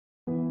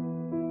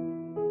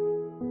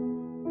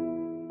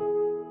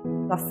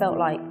I felt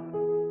like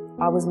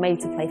I was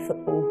made to play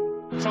football.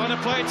 Trying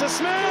to play it to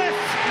Smith!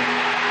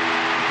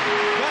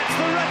 That's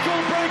the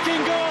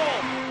record-breaking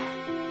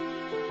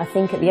goal! I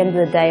think at the end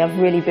of the day I've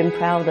really been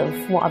proud of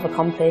what I've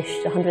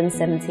accomplished.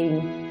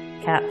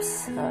 117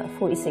 caps,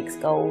 46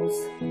 goals.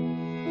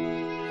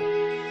 And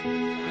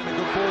a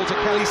good ball to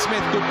Kelly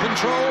Smith, good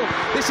control.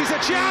 This is a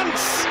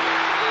chance!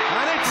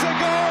 And it's a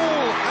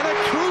goal! And a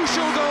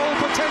crucial goal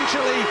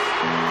potentially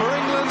for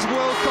England's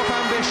World Cup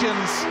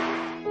ambitions.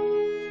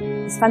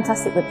 It's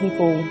fantastic that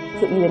people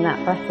put you in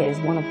that bracket as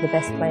one of the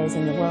best players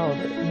in the world.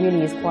 It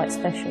really is quite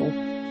special.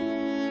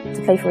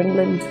 To play for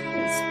England,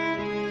 it's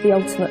the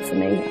ultimate for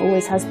me. It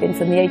always has been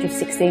from the age of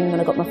 16 when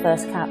I got my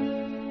first cap.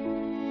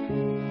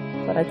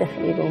 But I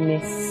definitely will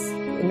miss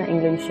putting that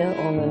England shirt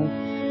on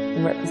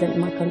and representing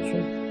my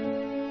country.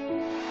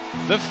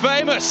 The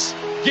famous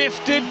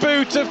gifted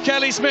boot of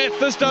Kelly Smith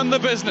has done the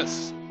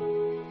business.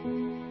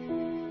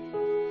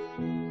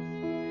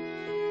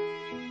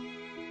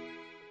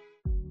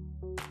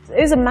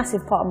 It was a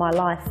massive part of my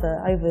life.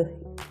 For over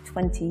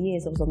 20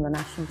 years I was on the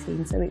national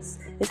team, so it's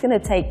going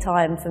to take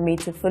time for me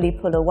to fully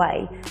pull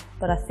away,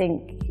 but I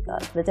think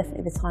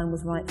definitely the time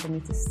was right for me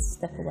to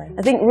step away.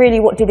 I think really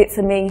what did it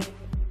for me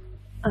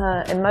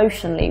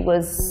emotionally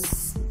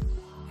was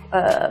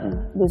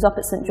up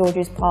at St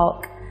George's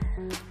Park,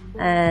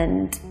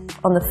 and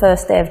on the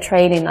first day of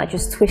training I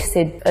just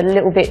twisted a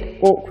little bit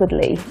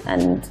awkwardly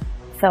and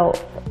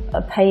felt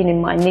a pain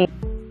in my knee.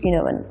 You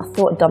know, and I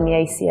thought I'd done my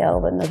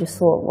ACL, and I just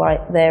thought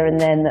right there and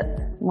then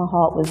that my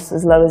heart was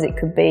as low as it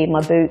could be, my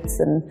boots,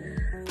 and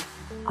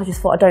I just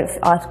thought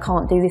I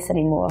can't do this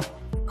anymore.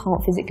 I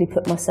can't physically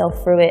put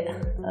myself through it.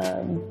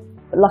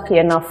 But luckily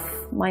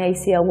enough, my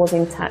ACL was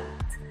intact,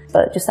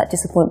 but just that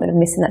disappointment of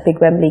missing that big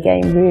Wembley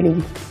game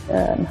really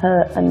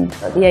hurt. And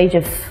at the age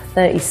of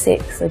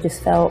 36, I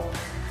just felt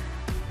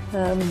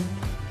I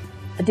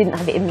didn't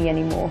have it in me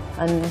anymore.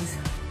 And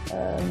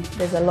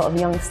there's a lot of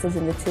youngsters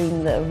in the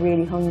team that are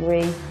really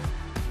hungry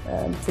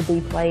to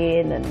be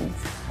playing, and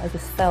I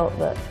just felt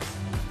that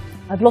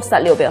I'd lost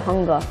that little bit of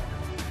hunger,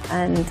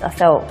 and I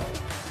felt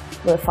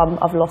that if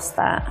I've lost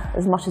that,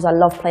 as much as I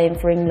love playing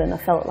for England, I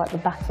felt like the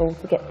battle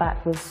to get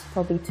back was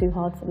probably too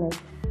hard for me,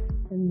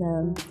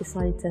 and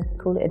decided to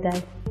call it a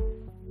day.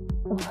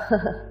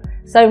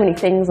 So many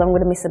things I'm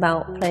going to miss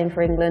about playing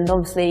for England.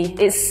 Obviously,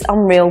 it's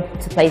unreal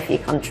to play for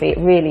your country, it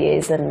really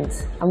is, and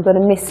I'm going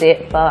to miss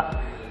it, but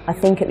I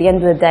think at the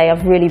end of the day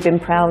I've really been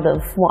proud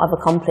of what I've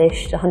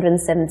accomplished.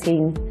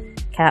 117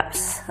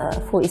 caps,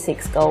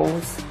 46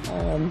 goals.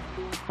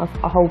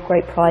 I hold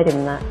great pride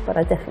in that, but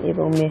I definitely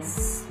will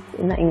miss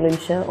putting that England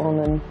shirt on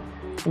and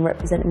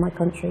representing my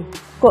country.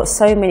 I've got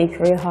so many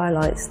career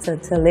highlights to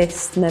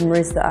list,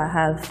 memories that I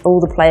have. All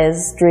the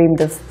players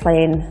dreamed of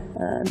playing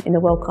in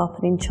the World Cup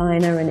and in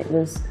China, and it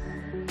was,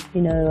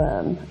 you know,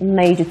 a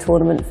major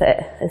tournament,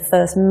 the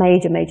first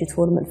major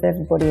tournament for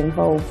everybody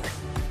involved.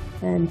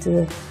 And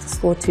to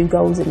score 2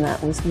 goals in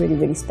that was really,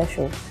 really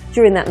special.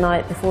 During that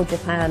night before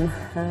Japan,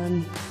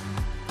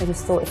 I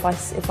just thought if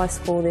I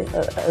scored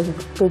a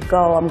good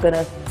goal, I'm going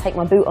to take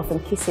my boot off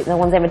and kiss it. No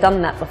one's ever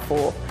done that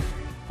before.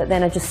 But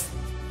then I just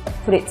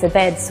put it to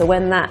bed. So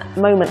when that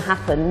moment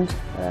happened,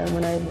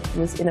 when I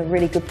was in a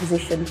really good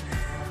position,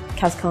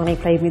 Kaz Carney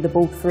played me the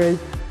ball through,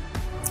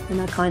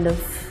 and I kind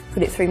of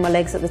put it through my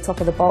legs at the top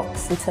of the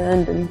box and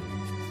turned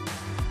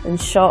and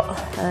shot,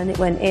 and it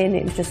went in.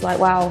 It was just like,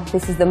 wow,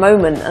 this is the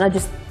moment, and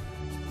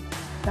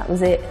that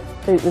was it.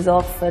 Boot was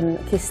off and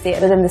kissed it.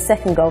 But then the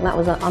second goal, that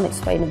was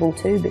unexplainable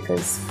too,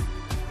 because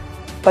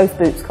both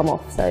boots come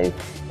off, so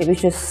it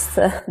was just,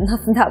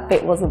 nothing, that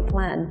bit wasn't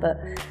planned, but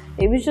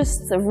it was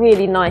just a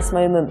really nice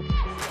moment.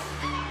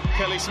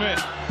 Kelly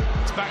Smith,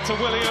 it's back to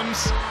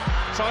Williams,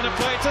 trying to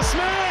play it to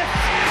Smith!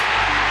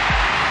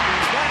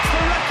 That's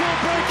the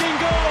record-breaking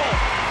goal!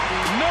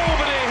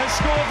 Nobody has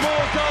scored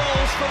more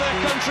goals for their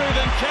country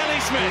than Kelly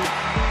Smith.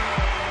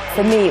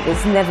 For me, it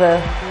was never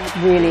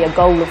really a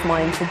goal of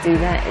mine to do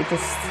that. It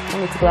just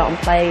wanted to go out and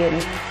play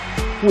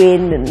and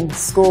win and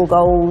score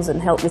goals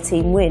and help the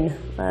team win.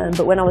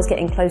 But when I was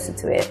getting closer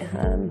to it,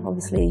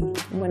 obviously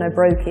when I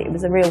broke it, it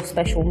was a real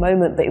special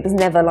moment, but it was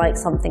never like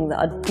something that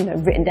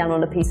I'd written down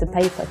on a piece of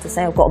paper to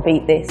say I've got to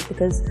beat this,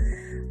 because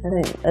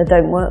I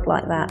don't work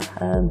like that.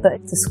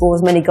 But to score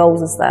as many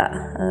goals as that,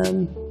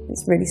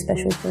 it's really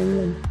special for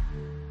England.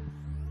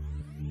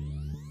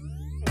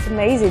 It's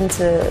amazing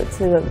to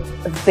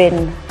have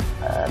been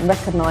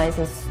recognised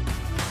as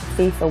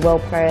FIFA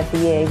World Player of the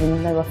Year,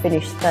 even though I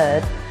finished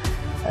 3rd.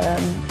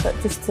 But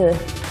just to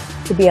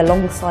be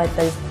alongside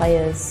those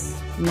players,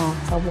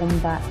 Marta,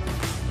 Wombat,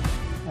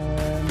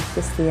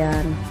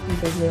 Christian,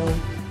 Brazil.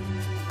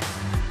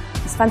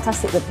 It's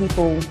fantastic that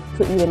people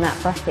put you in that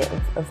bracket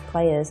of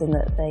players, and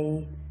that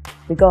they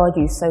regard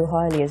you so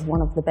highly as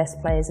one of the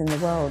best players in the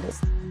world.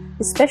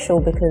 It's special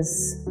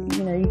because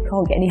you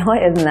can't get any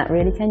higher than that,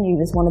 really, can you,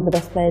 as one of the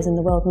best players in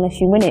the world, unless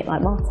you win it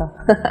like Marta.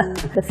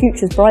 The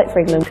future's bright for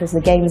England because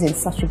the game's in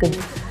such a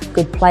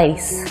good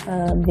place.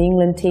 The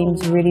England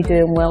team's really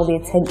doing well. The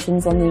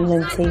attention's on the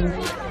England team.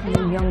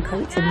 Young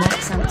coach and Mark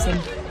Sampson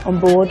on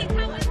board.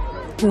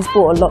 He's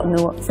brought a lot of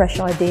new, fresh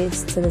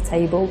ideas to the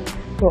table,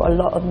 brought a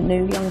lot of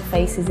new young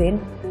faces in.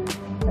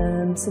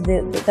 So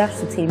the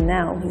national team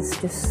now is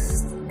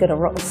just going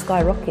to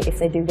skyrocket if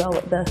they do well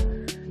at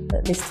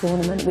this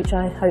tournament, which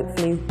I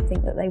hopefully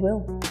think that they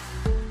will.